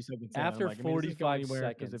about after 30 seconds in, I'm after like, I mean, is this going 45 anywhere?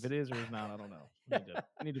 Because if seconds, it is or is not, I don't know. yeah,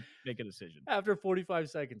 I need to make a decision. after 45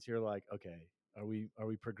 seconds, you're like, okay, are we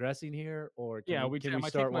progressing here, or can Yeah, we can we am I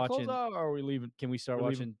start taking my clothes watching? off, or are we leaving? Can we start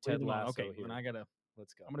watching We're Ted leaving on. Lasso Okay, then here?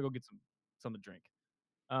 Let's go. I'm gonna go get something to drink.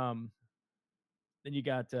 Um, then you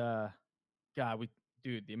got God,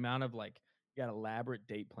 dude, the amount of like you got elaborate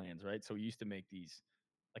date plans, right? So we used to make these.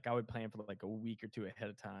 Like I would plan for like a week or two ahead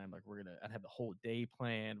of time. Like I'd have the whole day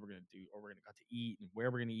planned. We're gonna go to eat and where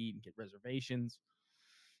we're gonna eat and get reservations.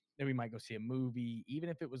 Then we might go see a movie, even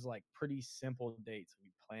if it was like pretty simple dates.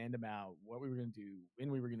 We planned them out, what we were gonna do, when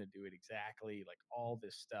we were gonna do it exactly, like all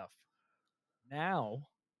this stuff. now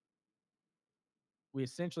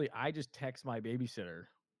I just text my babysitter,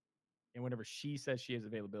 and whenever she says she has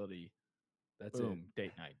availability, That's boom, it.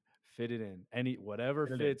 date night. Fit it in. Whatever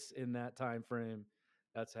Fit it in. fits in that time frame,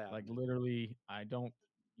 that's happening. Like literally,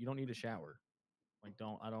 you don't need a shower. Like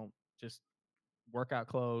I don't just workout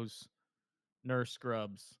clothes, nurse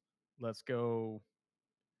scrubs. Let's go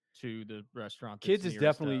to the restaurant that's Kids is nearest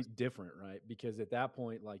definitely us. different, right? Because at that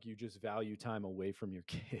point, like you just value time away from your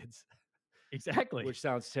kids. Exactly. Which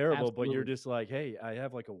sounds terrible, but you're Absolutely. just like, hey, I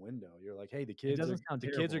have like a window. You're like, hey, It doesn't sound the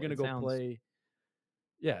kids are terrible. gonna It go sounds play.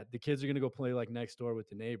 Yeah, the kids are gonna go play like next door with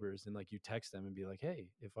the neighbors, and like you text them and be like, hey,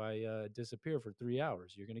 if I disappear for 3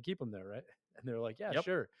 hours, you're gonna keep them there, right? And they're like, yeah, Yep.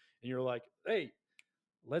 sure. And you're like, hey,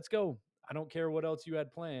 let's go. I don't care what else you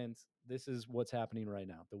had planned. This is what's happening right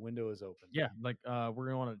now. The window is open. Yeah, like we're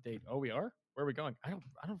going on a date. Oh, we are? Where are we going? I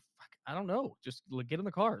don't know. Just get in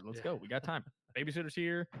the car. Let's go. We got time. Babysitter's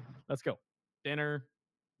here. Let's go. Dinner,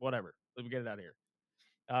 whatever. Let me get it out of here.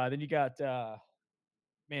 Then you got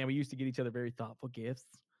man, we used to get each other very thoughtful gifts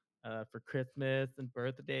for Christmas and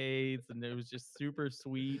birthdays, and it was just super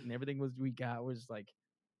sweet, and everything we got was like,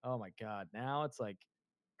 oh my god. Now it's like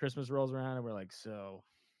Christmas rolls around, and we're like, so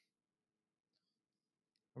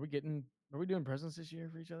are we doing presents this year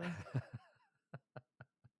for each other?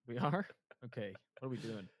 We are? Okay. What are we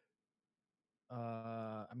doing?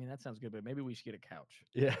 I mean that sounds good, but maybe we should get a couch.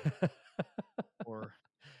 Yeah. Or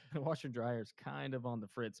the washer and dryer is kind of on the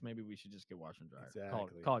fritz. Maybe we should just get washer and dryer.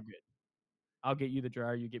 Exactly. Call it good. I'll get you the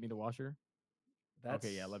dryer, you get me the washer. That's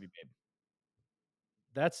Okay, yeah, I love you, babe.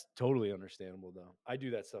 That's totally understandable, though. I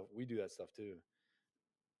do that stuff. We do that stuff too.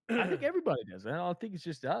 I think everybody does. I don't think it's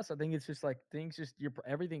just us. I think it's just like things just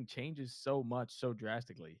everything changes so much, so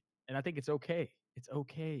drastically. And I think it's okay. It's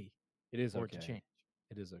okay It is for it to okay. change.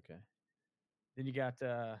 It is okay. Then you got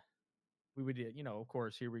we would of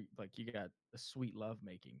course here we like you got the sweet love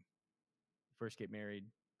making. First get married,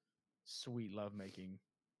 sweet love making.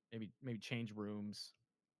 Maybe change rooms,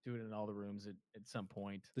 do it in all the rooms at some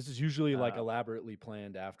point. This is usually like Uh, elaborately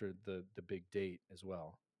planned after the big date as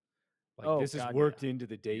well. Like oh this is God, worked into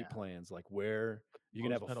the yeah. date plans. Like where Put the you're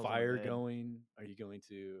gonna rose have a petals on the fire bed. going? Are you going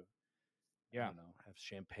to, I Yeah, don't know, have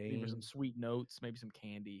maybe some champagne? sweet notes, maybe some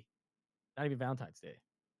candy. Not even Valentine's Day,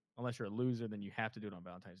 unless you're a loser, then you have to do it on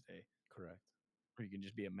Valentine's Day, Correct. or you can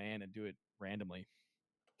just be a man and do it randomly.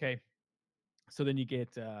 Okay, so then you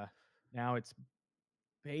get now it's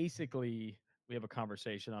basically we have a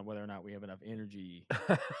conversation on whether or not we have enough energy.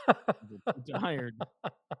 We're too tired,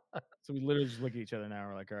 so we literally just look at each other now.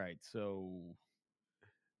 We're like, all right, so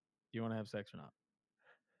do you want to have sex or not?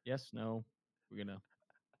 Yes, no. We're gonna.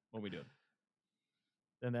 What are we doing?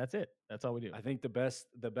 Then that's it. That's all we do. I think the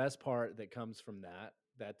best part that comes from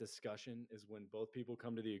that discussion is when both people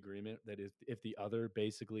come to the agreement that if the other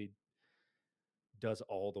basically does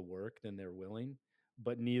all the work, then they're willing,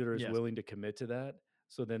 but neither is Yes. willing to commit to that.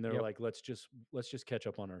 So then they're Yep. like, let's just catch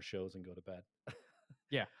up on our shows and go to bed.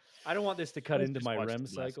 Yeah. I don't want this to cut Let's into just my watch REM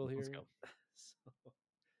Ted Lasso. cycle Let's here. go. So-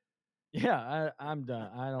 Yeah, I'm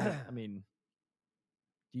done. I don't. I mean,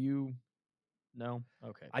 do you? No.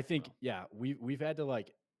 Okay. I think well, yeah, we've had to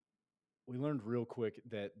like we learned real quick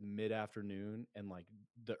that mid afternoon and like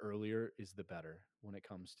the earlier is the better when it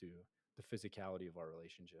comes to the physicality of our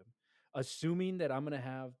relationship. Assuming that I'm gonna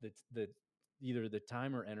have the either the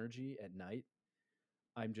time or energy at night,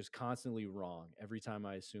 I'm just constantly wrong every time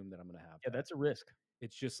I assume that I'm gonna have yeah, that. that's a risk.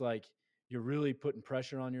 It's just like you're really putting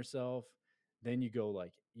pressure on yourself. Then you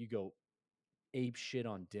go ape shit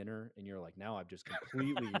on dinner, and you're like, now I've just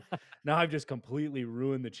completely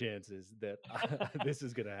ruined the chances that this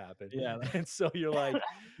is gonna happen. Yeah. And so you're like,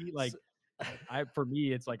 Eat s- like I for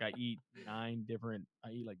me, it's like I eat 9 different.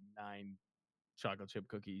 I eat like 9 chocolate chip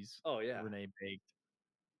cookies oh that yeah, Renee baked,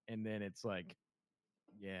 and then it's like,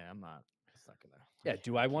 yeah, I'm not. It's not gonna. yeah.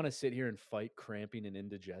 Do I I want to can't. sit here and fight cramping and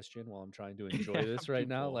indigestion while I'm trying to Yeah, enjoy I'm this right too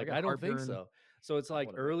now? full. I Like, got I don't think heartburn. so. So it's like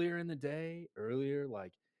Whatever. earlier in the day,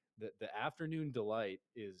 like the afternoon delight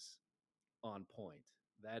is on point.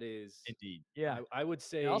 That is, Indeed. Yeah. I would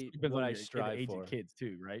It also say depends what on I your the strive age of for. kids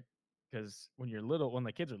too, right? Because when you're little, when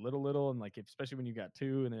the kids are little, and like especially when you got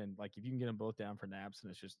 2, and then like if you can get them both down for naps,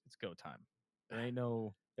 and it's go time. There ain't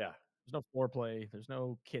no Yeah. there's no foreplay, there's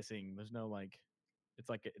no kissing, there's no like it's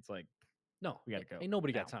like No, we gotta go ain't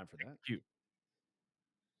nobody got now. time for that. Cute.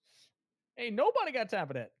 Ain't nobody got time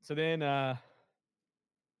for that. So then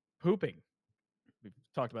pooping. We've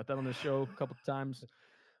talked about that on this show a couple times.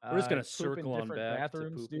 We're just gonna Poop in circle on different back to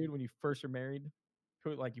bathrooms, pooping. dude. When you first are married,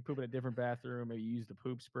 you poop in a different bathroom. Maybe you use the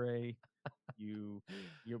poop spray. You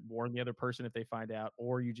warn the other person if they find out,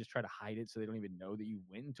 or you just try to hide it so they don't even know that you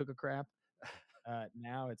went and took a crap.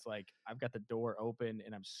 Now it's like I've got the door open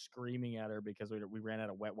and I'm screaming at her because we ran out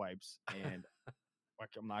of wet wipes, and like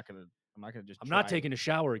I'm not gonna just. I'm not taking a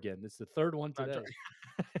shower again. This is the third one today.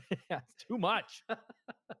 Yeah, it's too much.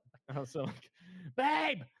 I was so like,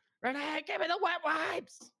 babe, Renee, give me the wet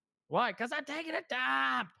wipes. Why? Because I'm taking a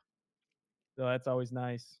dump. So that's always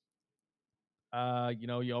nice.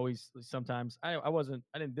 You always sometimes I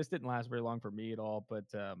didn't this didn't last very long for me at all, but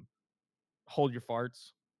hold your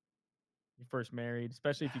farts. You're first married,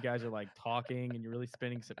 especially if you guys are like talking and you're really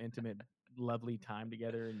spending some intimate, lovely time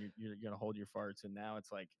together, and you're gonna hold your farts. And now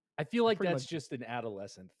it's like I feel like that's just an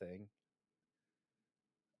adolescent thing.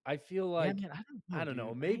 I feel like man, I don't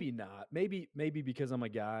know, maybe right? Not. Maybe because I'm a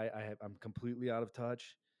guy, I'm completely out of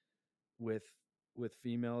touch with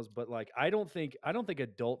females, but like I don't think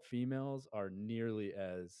adult females are nearly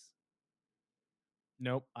as.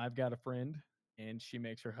 Nope, I've got a friend and she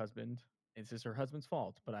makes her husband. It's just her husband's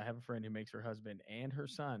fault, but I have a friend who makes her husband and her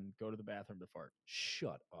son go to the bathroom to fart.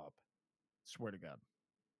 Shut up. Swear to God.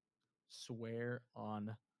 Swear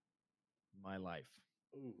on my life.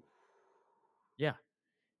 Ooh. Yeah.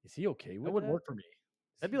 Is he okay with that? That wouldn't work for me.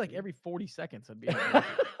 That'd be like every 40 seconds. I'd be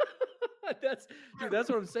that's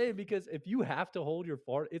what I'm saying, because if you have to hold your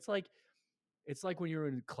fart, it's like when you're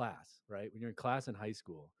in class, right? When you're in class in high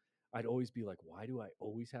school, I'd always be like, why do I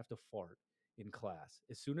always have to fart in class?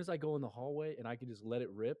 As soon as I go in the hallway and I can just let it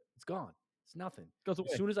rip, it's gone. It's nothing. Goes away.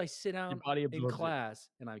 As soon as I sit down in class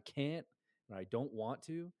and I can't, and I don't want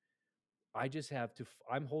to, I just have to,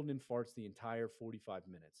 I'm holding in farts the entire 45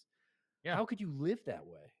 minutes. Yeah. How could you live that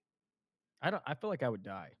way? I feel like I would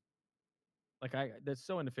die. Like that's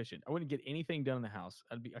so inefficient. I wouldn't get anything done in the house.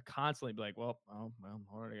 I'd constantly be like, well, all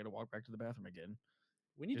right, I got to walk back to the bathroom again.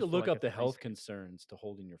 We need to look up the health concerns to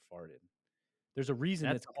holding your fart in. There's a reason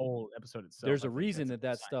that's the whole episode itself. There's a reason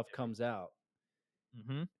that stuff comes out.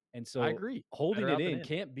 Mm-hmm. And so I agree. Holding it in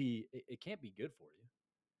can't be good for you.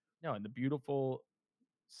 No, and the beautiful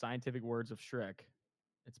scientific words of Shrek,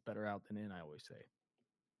 it's better out than in, I always say.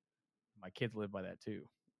 My kids live by that too.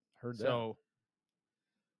 Heard that. So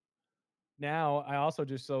now I also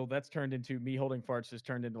that's turned into me holding farts, just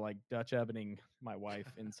turned into like Dutch ovening my wife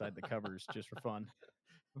inside the covers just for fun.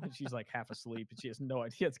 She's like half asleep and she has no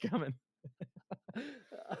idea it's coming.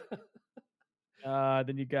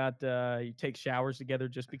 Then you got you take showers together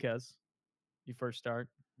just because you first start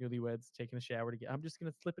newlyweds taking a shower together. I'm just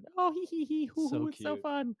gonna slip it. Oh, it's so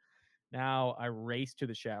fun. Now I race to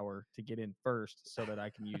the shower to get in first so that I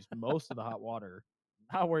can use most of the hot water.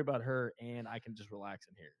 Not worry about her, and I can just relax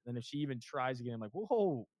in here. Then if she even tries again, I'm like,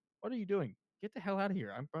 whoa, what are you doing? Get the hell out of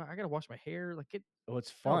here! I gotta wash my hair. Like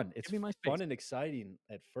it's fun. It's fun and exciting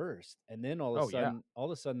at first, and then all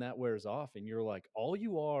of a sudden that wears off, and you're like, all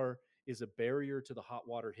you are is a barrier to the hot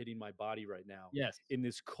water hitting my body right now. Yes, in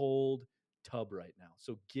this cold tub right now.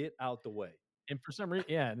 So get out the way. And for some reason,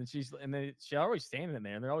 yeah, and she's always standing in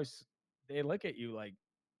there, and they look at you like,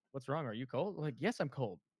 "What's wrong? Are you cold?" Like, yes, I'm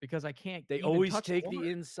cold because I can't. They always take the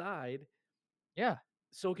inside. Yeah,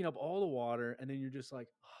 soaking up all the water, and then you're just like,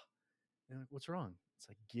 oh. Like, what's wrong? It's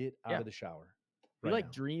like, get out of the shower. We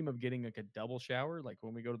dream of getting like a double shower. Like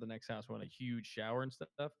when we go to the next house, we want a huge shower and stuff.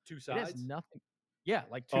 2 sides. It has nothing. Yeah,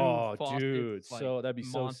 like 2 faucets, dude, so that'd be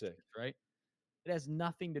so sick, right? It has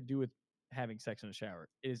nothing to do with having sex in a shower.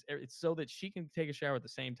 It's so that she can take a shower at the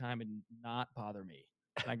same time and not bother me.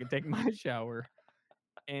 And I can take my shower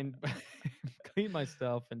and clean my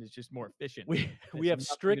stuff, and it's just more efficient. We have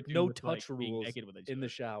strict no touch rules in the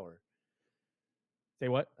shower. Say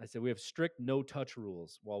what? I said we have strict no touch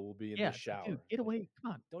rules while we'll be in the shower. Dude, get away!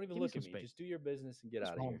 Come on, don't even look at me. Just do your business and get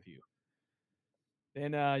out of here. With you?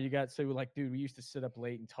 Then you got dude, we used to sit up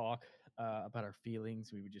late and talk about our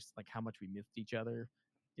feelings. We would just like how much we missed each other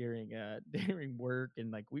during during work, and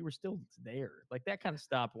like we were still there. Like that kind of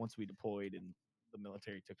stopped once we deployed and the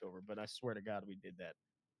military took over. But I swear to God, we did that.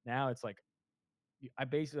 Now it's like I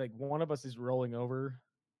basically like one of us is rolling over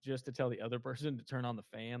just to tell the other person to turn on the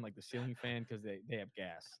fan, like the ceiling fan, because they have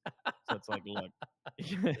gas. So it's like, look,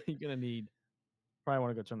 you're gonna probably want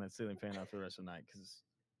to go turn that ceiling fan off for the rest of the night because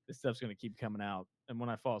this stuff's gonna keep coming out, and when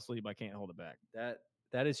I fall asleep, I can't hold it back.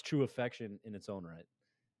 That is true affection in its own right.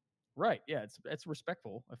 Right? Yeah, it's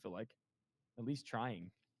respectful. I feel like at least trying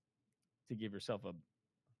to give yourself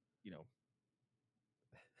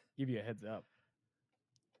give you a heads up.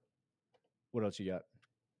 What else you got?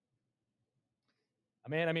 I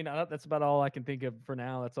mean, that's about all I can think of for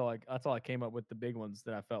now. That's all I came up with. The big ones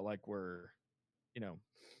that I felt like were,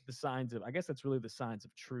 the signs of. I guess that's really the signs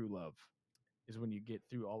of true love, is when you get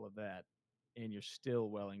through all of that, and you're still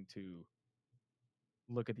willing to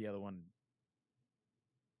look at the other one,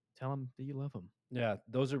 tell them that you love them. Yeah,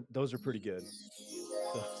 those are pretty good.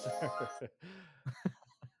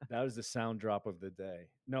 That was the sound drop of the day.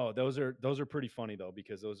 No, those are pretty funny though,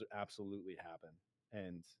 because those absolutely happen.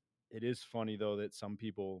 And it is funny though that some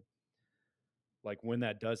people, like, when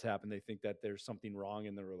that does happen, they think that there's something wrong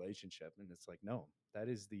in the relationship, and it's like, no, that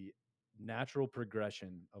is the natural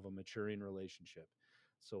progression of a maturing relationship.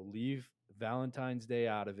 So leave Valentine's Day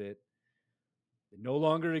out of it. It no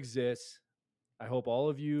longer exists. I hope all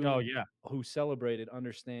of Oh you yeah, who celebrate it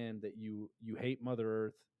understand that you hate Mother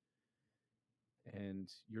Earth,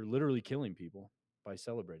 and you're literally killing people by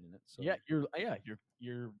celebrating it. So you're.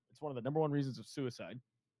 It's one of the number one reasons of suicide,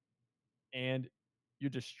 and you're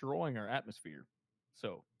destroying our atmosphere.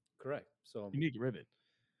 So correct. So you need to get rid of it.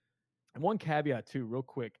 And one caveat too, real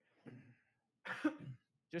quick,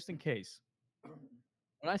 just in case.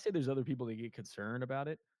 When I say there's other people that get concerned about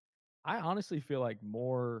it, I honestly feel like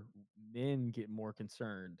more men get more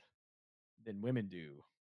concerned than women do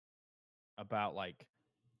about like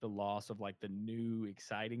the loss of like the new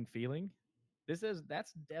exciting feeling.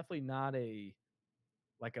 That's definitely not a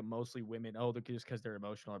like a mostly women, oh, they're just because they're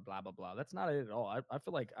emotional or blah blah blah. That's not it at all. I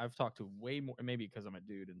feel like I've talked to way more, maybe because I'm a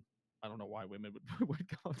dude and I don't know why women would would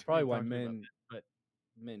come it's to me probably and why talk to me about men that.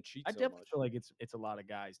 But cheat I so definitely much. feel like it's a lot of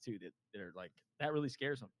guys too that are like that really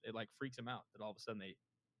scares them. It like freaks them out that all of a sudden they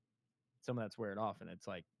some of that's wearing off and it's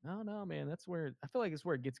like no man, that's where I feel like it's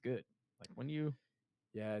where it gets good. Like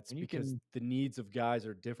Yeah, it's when you because can the needs of guys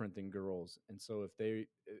are different than girls, and so if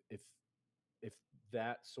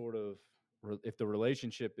that sort of if the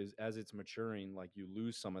relationship is as it's maturing, like you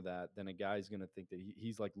lose some of that, then a guy's gonna think that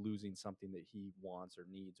he's like losing something that he wants or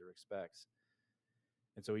needs or expects,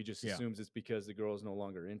 and so he just yeah assumes it's because the girl is no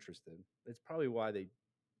longer interested. It's probably why they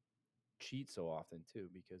cheat so often too,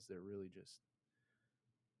 because they're really just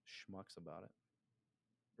schmucks about it.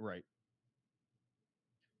 right.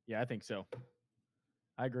 Yeah, I think so.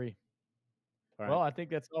 I agree. All Well, right. I think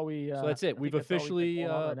that's all we. So that's it. I We've think that's all we got officially, going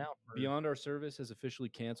on right now. For, Beyond Our Service has officially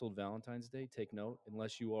canceled Valentine's Day. Take note,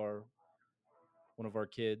 unless you are one of our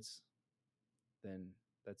kids, then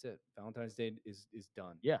that's it. Valentine's Day is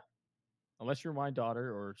done. yeah, unless you're my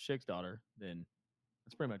daughter or Shig's daughter, then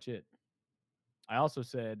that's pretty much it. I also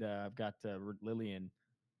said I've got Lillian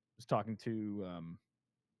was talking to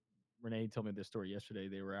Renee. Told me this story yesterday.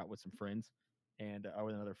 They were out with some friends, and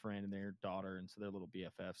with another friend and their daughter, and so they're little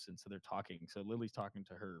BFFs, and so they're talking. So Lily's talking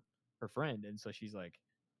to her friend, and so she's like,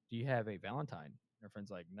 "Do you have a Valentine?" And her friend's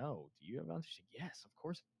like, "No." Do you have a Valentine? She's like, "Yes, of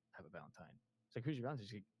course I have a Valentine." She's like, "Who's your Valentine?"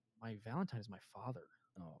 She's like, "My Valentine is my father."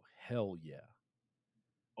 Oh, hell yeah.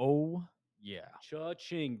 Oh yeah.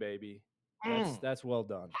 Cha-ching, baby. Mm. That's well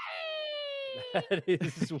done. That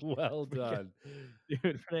is well done.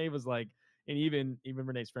 Dude, Renee was like, and even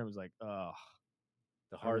Renee's friend was like, "Oh,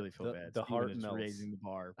 I really feel bad. The Steven heart is melts. raising the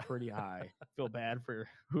bar pretty high. Feel bad for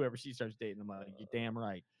whoever she starts dating." I'm like, "You're damn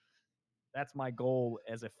right. That's my goal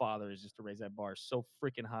as a father is just to raise that bar so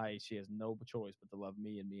freaking high. She has no choice but to love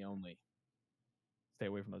me and me only. Stay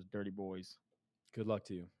away from those dirty boys." Good luck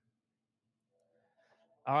to you.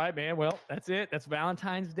 All right, man. Well, that's it. That's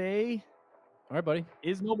Valentine's Day. All right, buddy.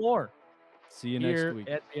 Is no more. See you here next week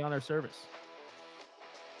at Beyond Our Service.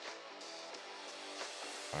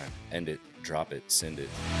 All right, end it, drop it, send it.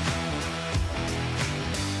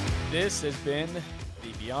 This has been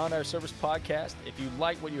the Beyond Our Service podcast. If you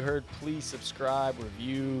like what you heard, please subscribe,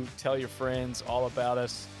 review, tell your friends all about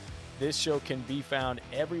us. This show can be found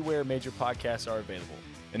everywhere major podcasts are available.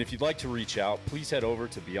 And if you'd like to reach out, please head over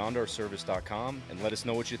to beyondourservice.com and let us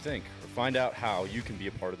know what you think, or find out how you can be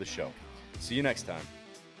a part of the show. See you next time.